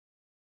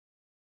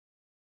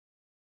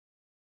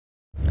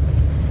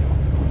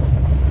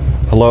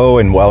Hello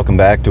and welcome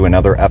back to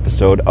another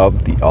episode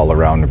of the All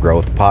Around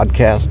Growth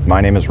Podcast.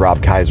 My name is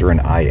Rob Kaiser and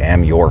I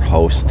am your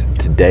host.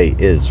 Today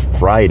is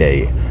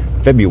Friday,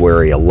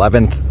 February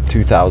 11th,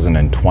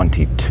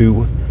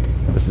 2022.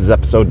 This is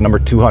episode number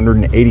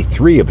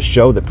 283 of a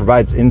show that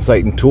provides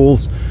insight and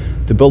tools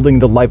to building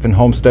the life and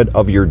homestead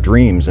of your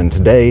dreams. And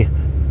today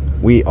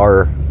we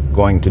are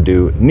going to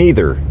do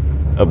neither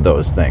of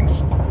those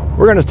things.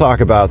 We're going to talk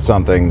about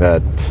something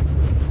that,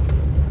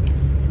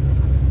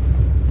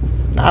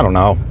 I don't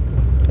know,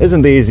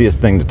 isn't the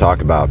easiest thing to talk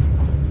about.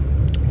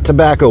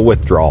 Tobacco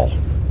withdrawal.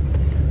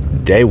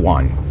 Day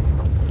one.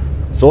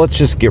 So let's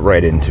just get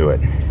right into it.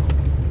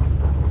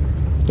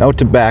 No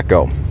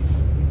tobacco.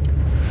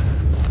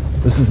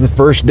 This is the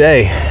first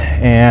day,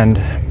 and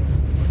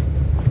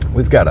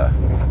we've got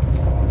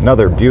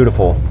another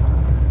beautiful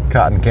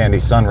cotton candy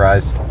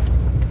sunrise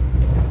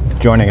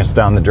joining us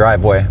down the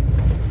driveway.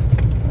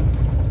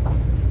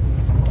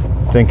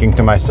 Thinking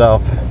to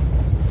myself,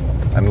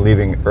 I'm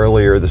leaving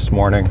earlier this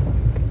morning.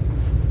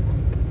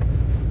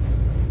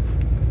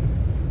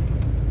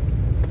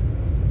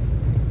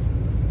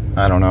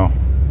 I don't know.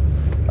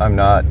 I'm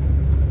not.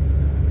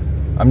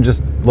 I'm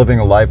just living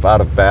a life out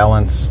of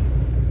balance.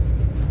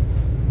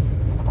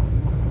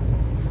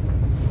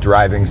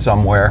 Driving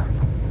somewhere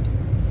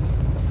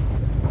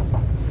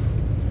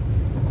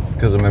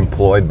because I'm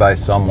employed by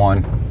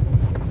someone.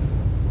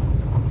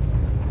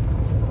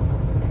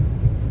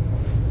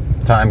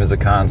 Time is a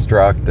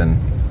construct, and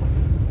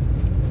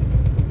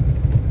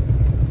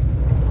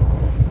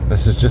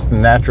this is just a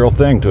natural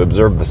thing to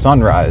observe the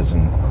sunrise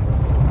and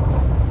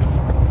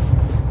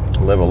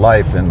live a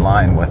life in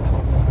line with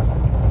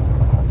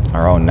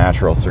our own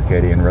natural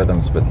circadian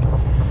rhythms. But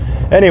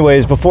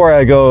anyways, before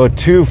I go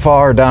too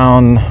far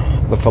down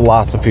the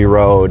philosophy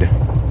road,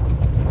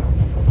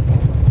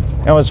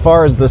 as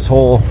far as this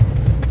whole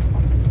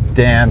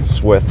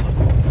dance with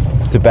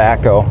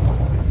tobacco,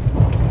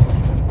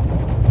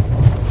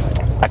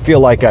 I feel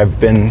like I've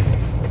been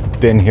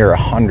here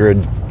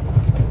hundreds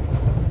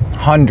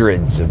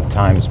of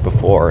times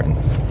before, and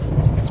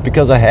it's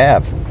because I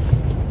have.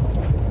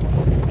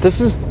 This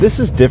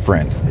is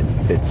different,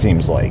 it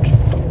seems like.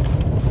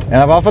 And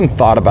I've often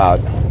thought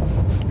about,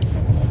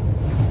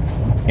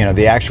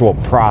 the actual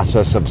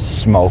process of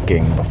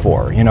smoking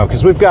before,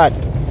 because we've got,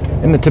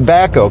 in the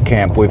tobacco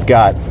camp, we've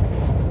got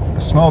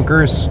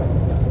smokers,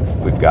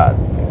 we've got,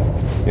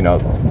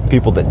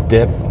 people that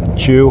dip and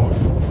chew,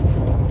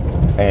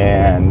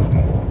 and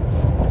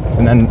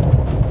then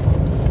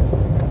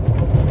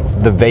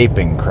the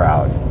vaping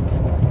crowd.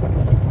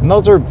 And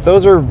those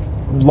are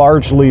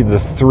largely the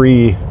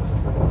three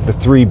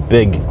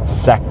big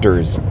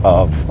sectors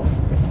of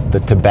the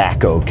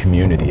tobacco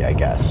community, I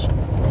guess.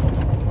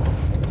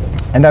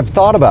 And I've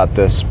thought about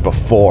this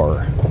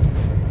before,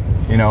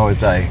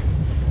 as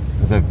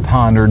I've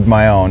pondered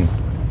my own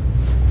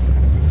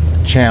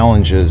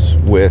challenges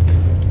with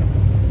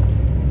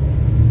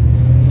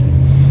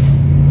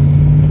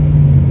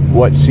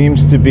what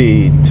seems to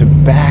be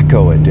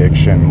tobacco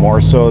addiction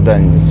more so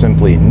than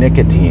simply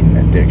nicotine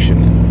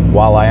addiction.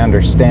 While I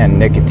understand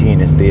nicotine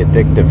is the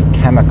addictive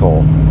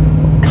chemical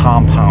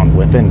compound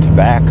within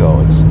tobacco,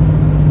 it's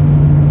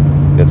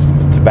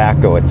the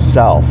tobacco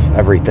itself,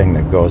 everything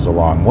that goes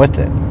along with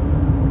it.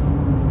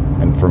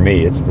 And for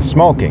me, it's the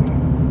smoking.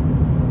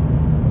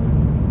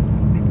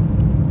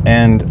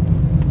 And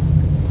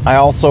I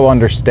also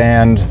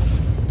understand,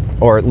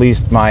 or at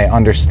least my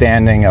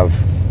understanding of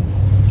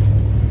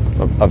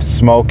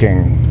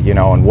smoking,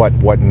 and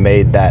what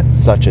made that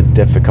such a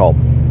difficult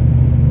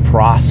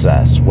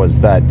process was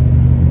that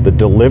the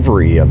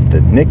delivery of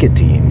the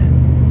nicotine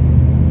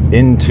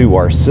into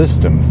our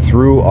system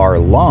through our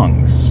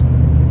lungs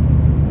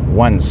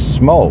when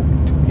smoked,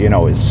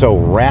 is so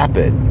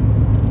rapid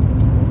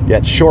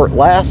yet short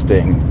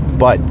lasting,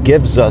 but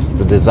gives us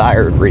the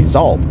desired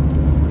result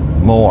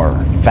more,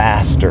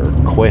 faster,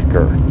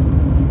 quicker,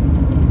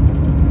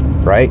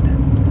 right?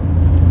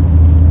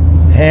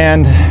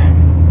 And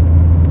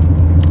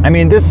I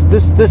mean, this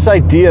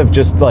idea of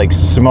just like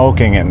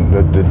smoking and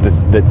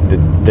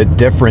the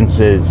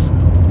differences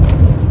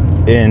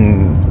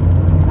in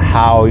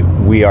how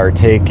we are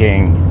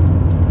taking,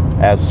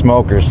 as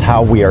smokers,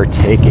 how we are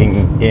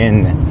taking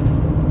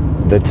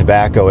in the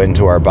tobacco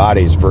into our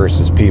bodies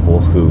versus people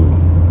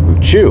who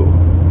chew,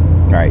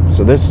 right?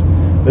 So this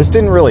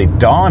didn't really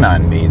dawn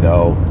on me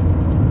though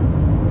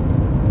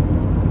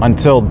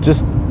until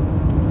just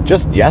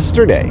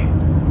yesterday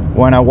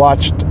when I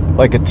watched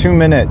like a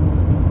 2-minute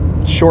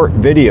short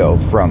video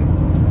from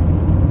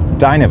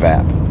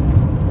Dynavap.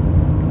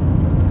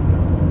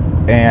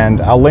 And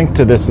I'll link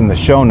to this in the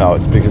show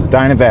notes because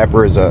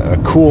Dynavapor is a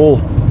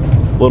cool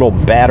little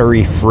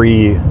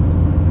battery-free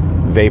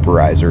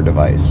vaporizer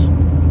device.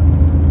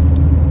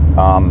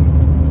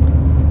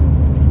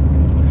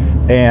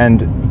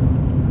 And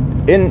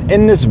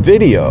in this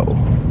video,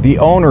 the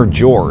owner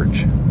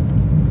George,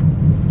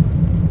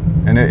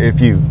 and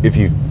if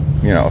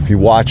you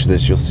watch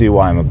this, you'll see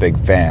why I'm a big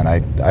fan.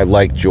 I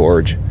like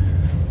George.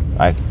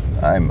 I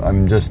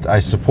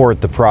support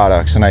the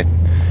products, and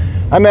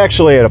I'm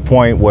actually at a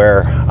point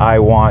where I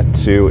want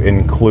to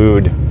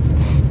include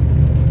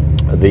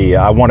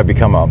I want to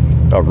become a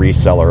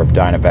reseller of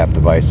Dynavap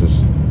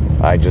devices.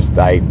 I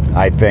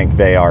think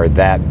they are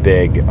that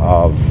big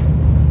of,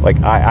 like,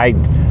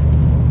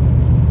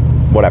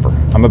 whatever.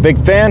 I'm a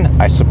big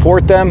fan. I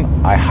support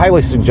them. I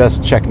highly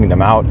suggest checking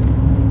them out.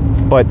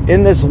 But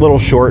in this little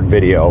short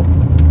video,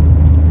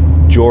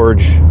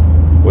 George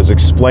was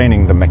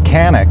explaining the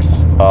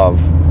mechanics of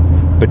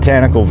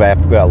botanical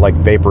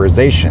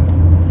vaporization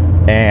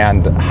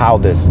and how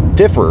this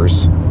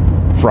differs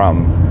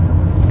from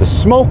the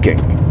smoking,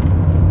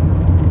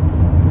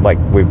 like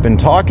we've been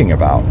talking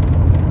about.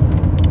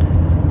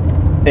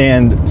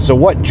 And so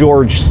what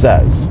George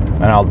says,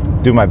 and I'll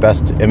do my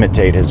best to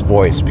imitate his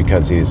voice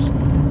because he's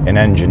an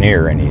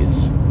engineer, and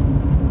he's,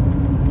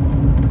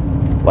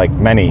 like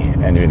many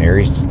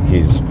engineers,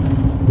 he's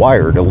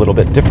wired a little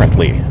bit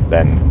differently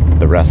than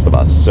the rest of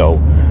us. So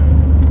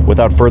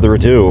without further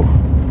ado,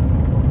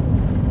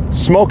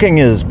 smoking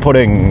is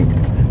putting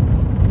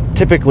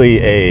typically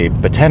a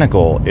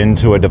botanical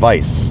into a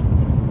device,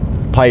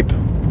 pipe,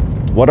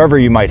 whatever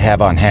you might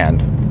have on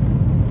hand,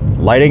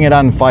 lighting it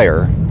on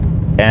fire,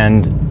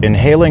 and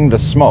inhaling the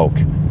smoke,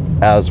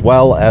 as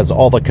well as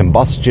all the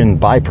combustion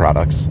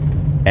byproducts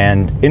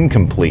and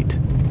incomplete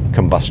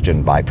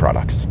combustion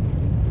byproducts.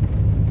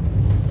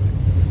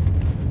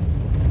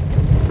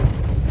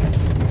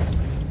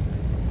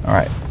 All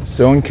right,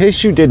 so in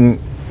case you didn't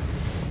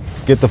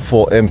get the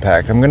full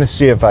impact, I'm going to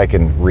see if I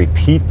can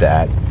repeat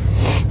that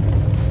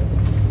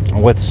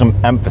with some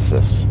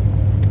emphasis.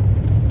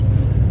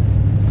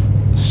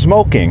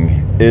 Smoking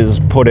is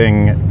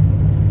putting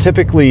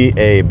typically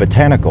a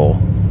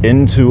botanical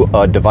into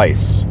a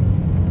device,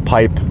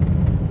 pipe,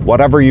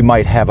 whatever you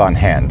might have on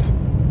hand,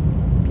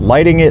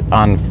 lighting it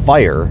on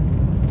fire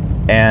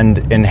and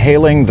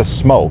inhaling the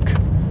smoke,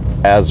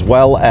 as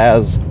well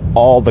as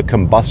all the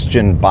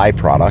combustion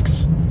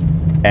byproducts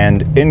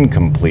and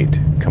incomplete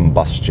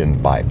combustion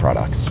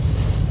byproducts.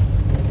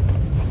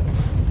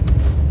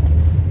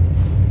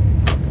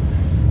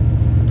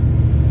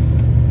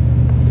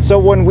 So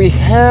when we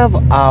have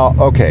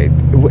okay,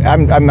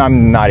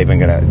 I'm not even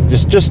gonna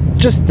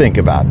just think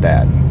about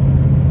that.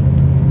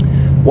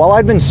 While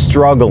I've been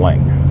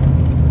struggling,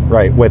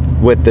 right,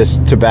 with this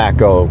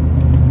tobacco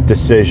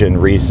decision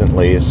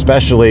recently,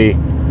 especially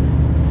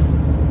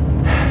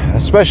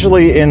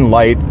in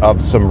light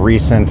of some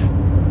recent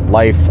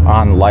life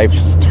on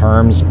life's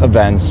terms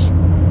events,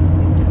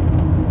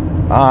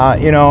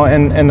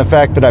 and the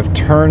fact that I've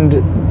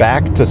turned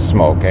back to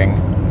smoking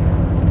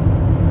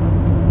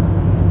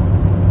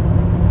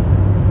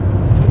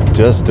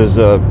just as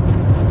a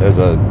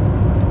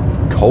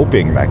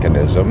coping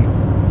mechanism.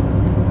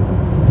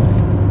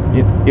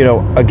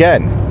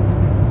 Again,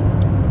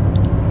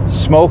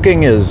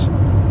 smoking is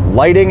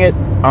lighting it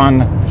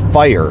on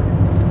fire,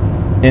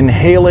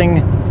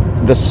 inhaling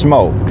the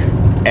smoke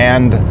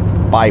and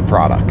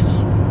byproducts.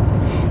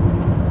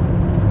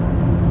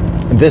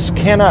 This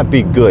cannot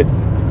be good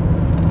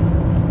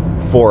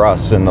for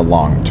us in the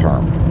long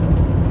term.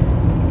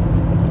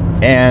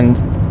 And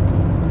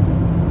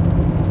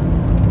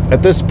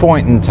at this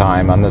point in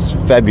time, on this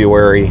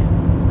February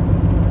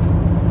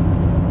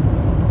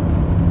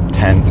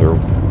 10th or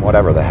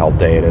whatever the hell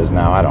day it is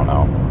now, I don't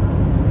know.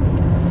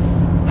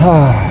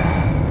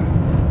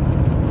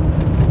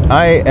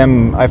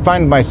 I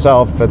find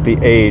myself at the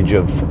age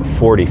of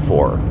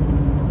 44.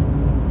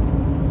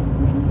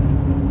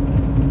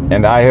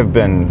 And I've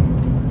been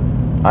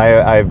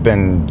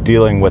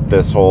dealing with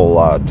this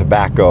whole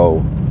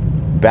tobacco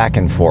back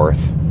and forth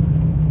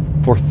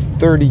for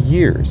 30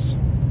 years.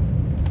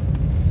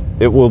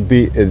 It will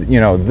be,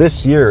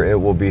 this year it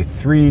will be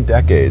 3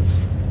 decades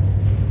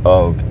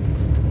of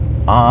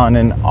on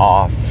and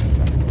off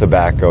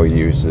tobacco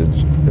usage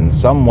in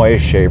some way,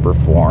 shape, or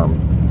form,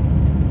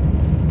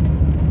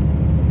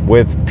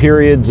 with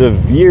periods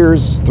of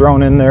years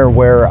thrown in there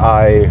where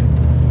I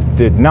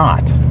did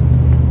not.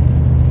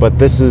 But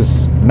this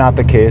is not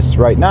the case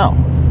right now.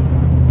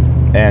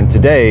 And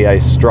today I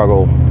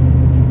struggle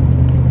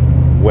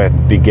with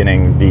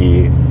beginning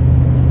the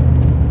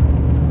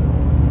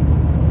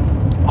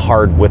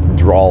hard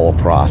withdrawal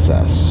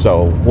process.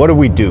 So what do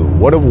we do?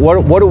 What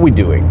are we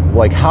doing?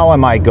 Like, how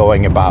am I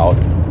going about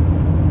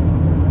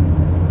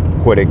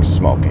quitting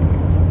smoking?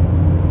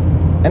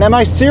 And am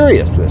I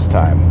serious this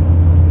time?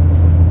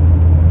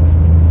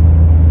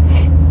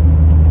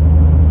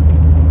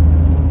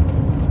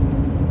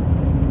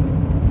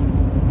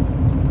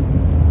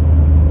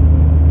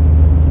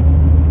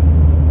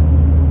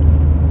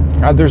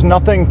 There's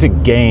nothing to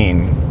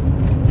gain.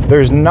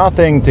 There's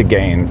nothing to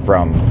gain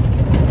from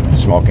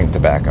smoking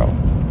tobacco.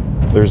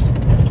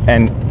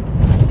 And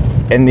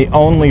the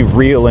only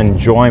real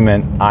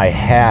enjoyment I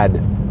had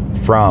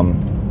from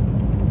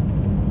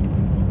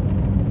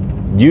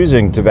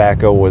using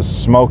tobacco was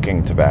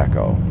smoking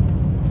tobacco.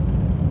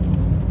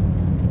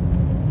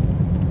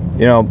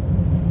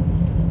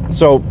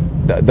 So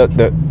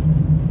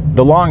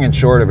the long and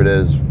short of it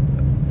is,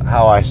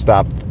 how I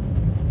stopped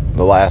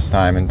the last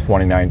time in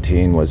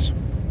 2019 was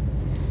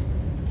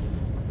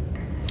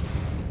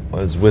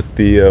was with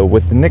the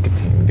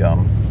nicotine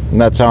gum, and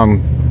that's how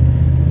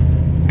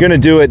I'm gonna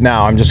do it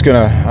now. I'm just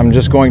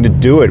going to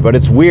do it. But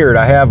it's weird.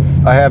 I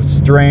have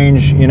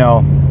strange,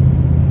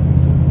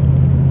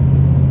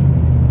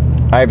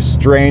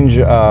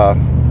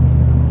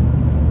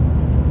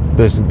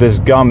 this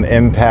gum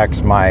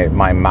impacts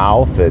my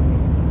mouth. There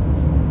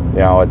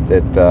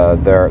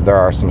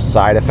are some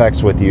side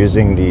effects with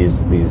using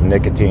these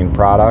nicotine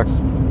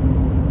products.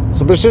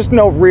 So there's just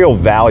no real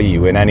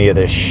value in any of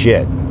this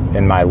shit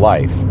in my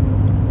life.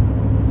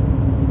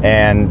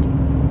 And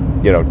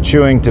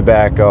chewing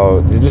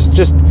tobacco,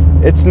 just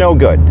it's no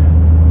good.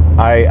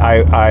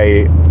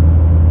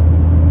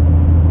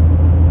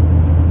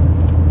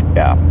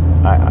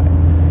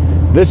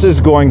 This is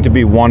going to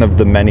be one of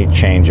the many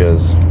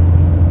changes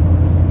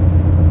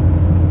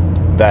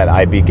that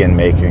I begin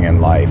making in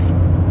life.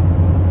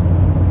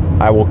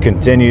 I will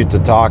continue to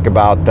talk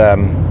about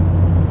them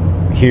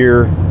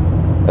here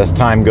as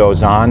time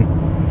goes on.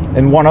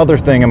 And one other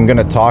thing I'm going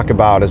to talk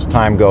about as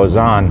time goes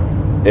on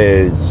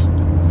is,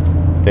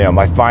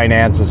 my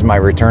finances, my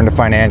return to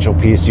Financial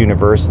Peace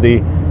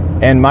University,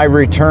 and my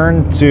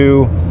return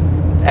to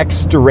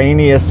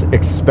extraneous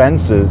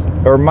expenses,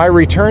 or my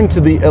return to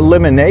the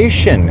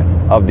elimination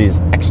of these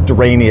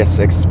extraneous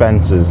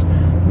expenses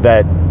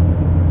that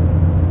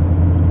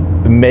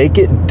make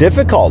it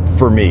difficult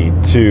for me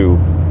to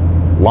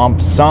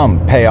lump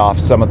sum pay off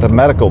some of the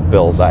medical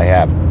bills I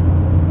have,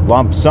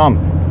 lump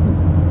sum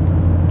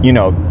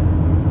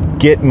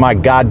get my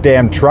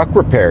goddamn truck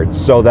repaired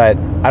so that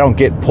I don't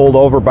get pulled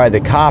over by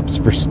the cops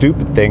for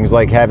stupid things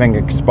like having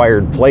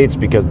expired plates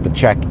because the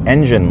check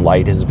engine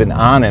light has been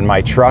on in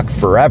my truck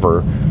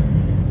forever,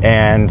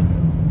 and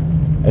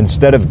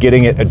instead of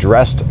getting it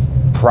addressed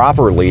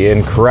properly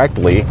and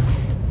correctly,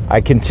 I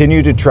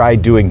continue to try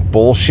doing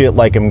bullshit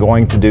like I'm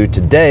going to do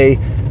today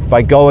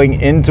by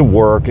going into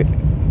work,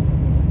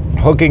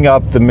 hooking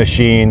up the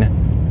machine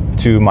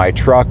to my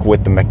truck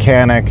with the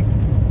mechanic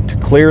to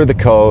clear the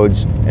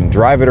codes and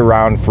drive it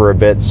around for a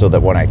bit so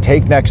that when I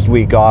take next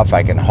week off,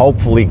 I can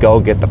hopefully go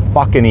get the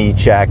fucking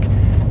e-check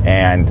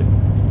and,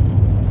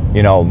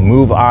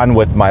 move on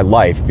with my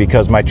life,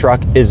 because my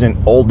truck isn't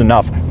old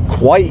enough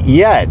quite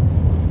yet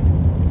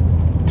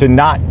to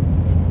not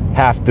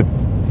have to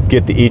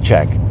get the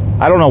e-check.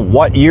 I don't know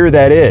what year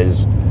that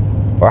is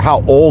or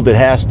how old it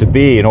has to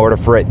be in order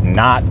for it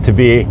not to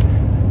be,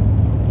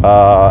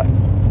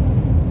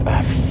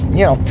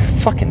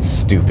 fucking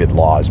stupid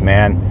laws,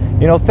 man.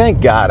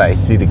 Thank God I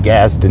see the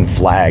Gadsden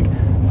flag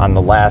on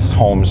the last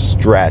home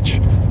stretch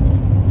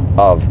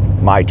of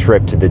my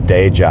trip to the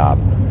day job.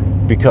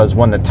 Because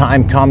when the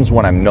time comes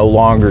when I'm no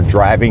longer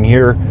driving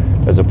here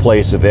as a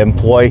place of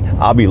employ,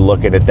 I'll be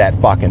looking at that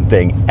fucking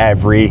thing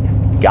every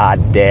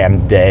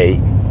goddamn day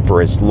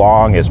for as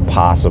long as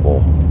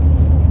possible.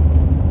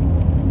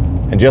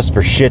 And just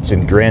for shits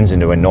and grins and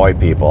to annoy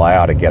people, I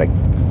ought to get a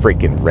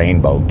freaking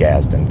rainbow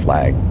Gadsden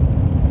flag.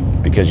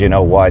 Because you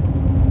know what?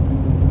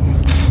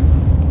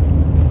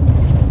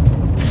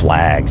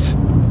 Flags.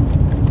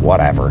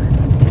 Whatever.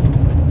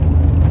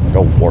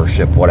 Go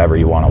worship whatever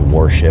you want to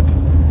worship.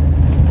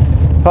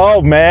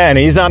 Oh man,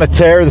 he's on a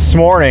tear this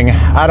morning.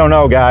 I don't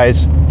know,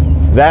 guys.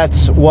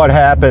 That's what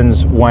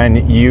happens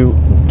when you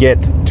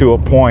get to a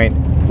point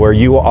where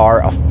you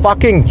are a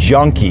fucking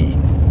junkie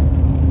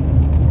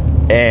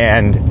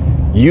and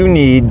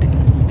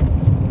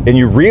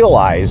you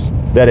realize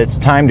that it's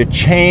time to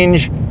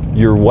change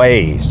your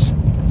ways.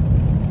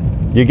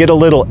 You get a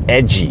little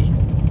edgy.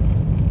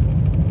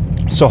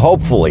 So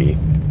hopefully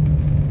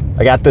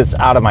I got this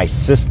out of my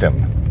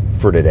system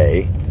for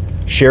today,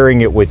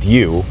 sharing it with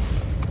you,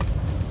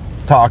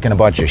 talking a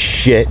bunch of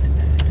shit,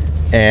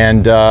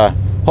 and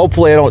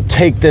hopefully I don't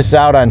take this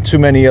out on too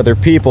many other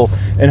people,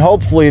 and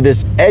hopefully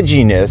this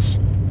edginess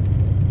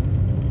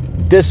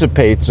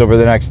dissipates over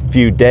the next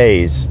few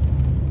days,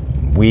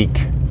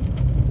 week,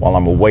 while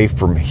I'm away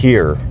from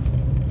here,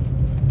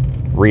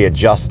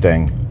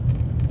 readjusting.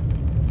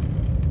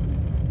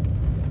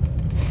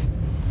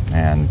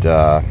 And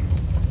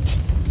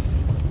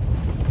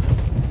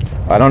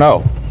I don't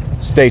know.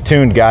 Stay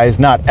tuned, guys.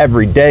 Not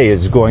every day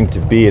is going to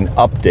be an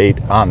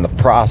update on the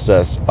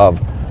process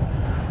of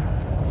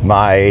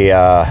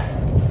my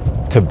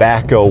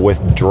tobacco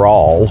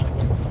withdrawal,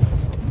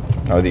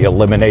 or the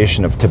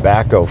elimination of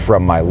tobacco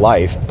from my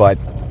life. But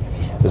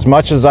as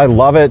much as I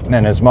love it,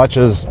 and as much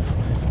as,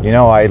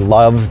 I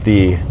love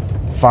the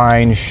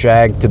fine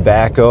shag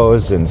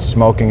tobaccos and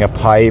smoking a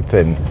pipe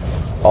and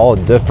all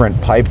the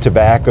different pipe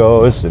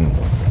tobaccos, and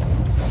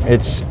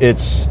it's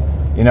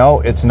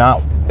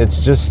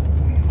just,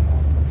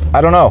 I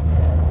don't know.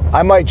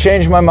 I might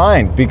change my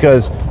mind,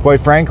 because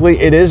quite frankly,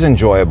 it is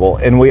enjoyable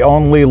and we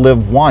only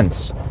live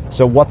once.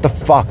 So what the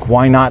fuck?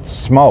 Why not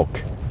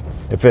smoke?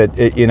 If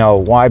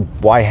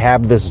why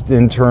have this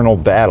internal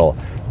battle?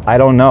 I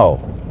don't know.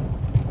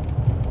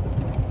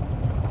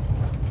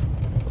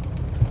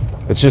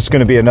 It's just going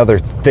to be another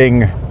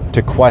thing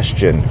to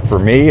question for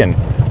me and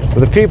for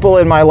the people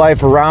in my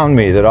life around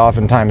me that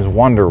oftentimes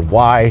wonder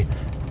why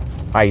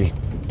I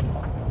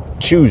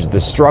choose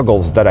the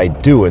struggles that I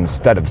do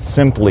instead of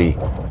simply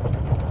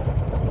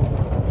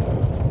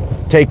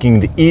taking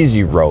the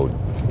easy road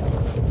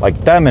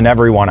like them and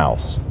everyone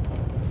else.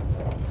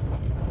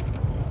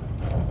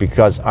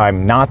 Because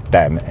I'm not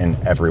them and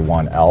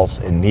everyone else,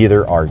 and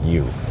neither are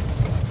you.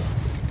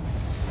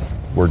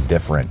 We're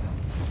different.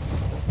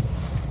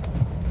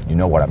 You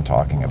know what I'm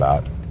talking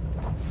about.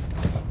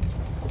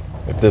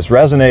 If this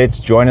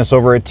resonates, join us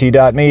over at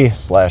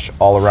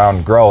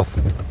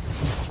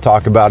t.me/allaroundgrowth.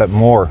 Talk about it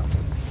more.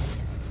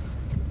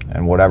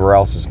 And whatever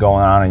else is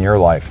going on in your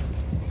life.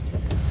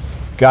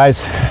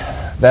 Guys,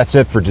 that's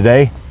it for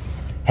today.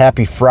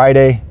 Happy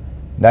Friday.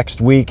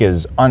 Next week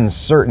is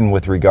uncertain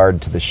with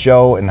regard to the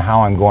show and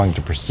how I'm going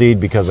to proceed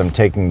because I'm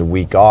taking the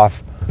week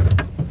off.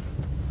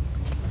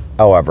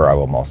 However, I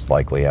will most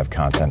likely have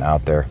content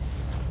out there.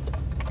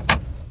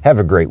 Have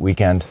a great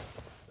weekend.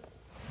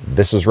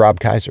 This is Rob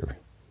Kaiser,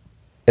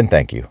 and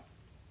thank you.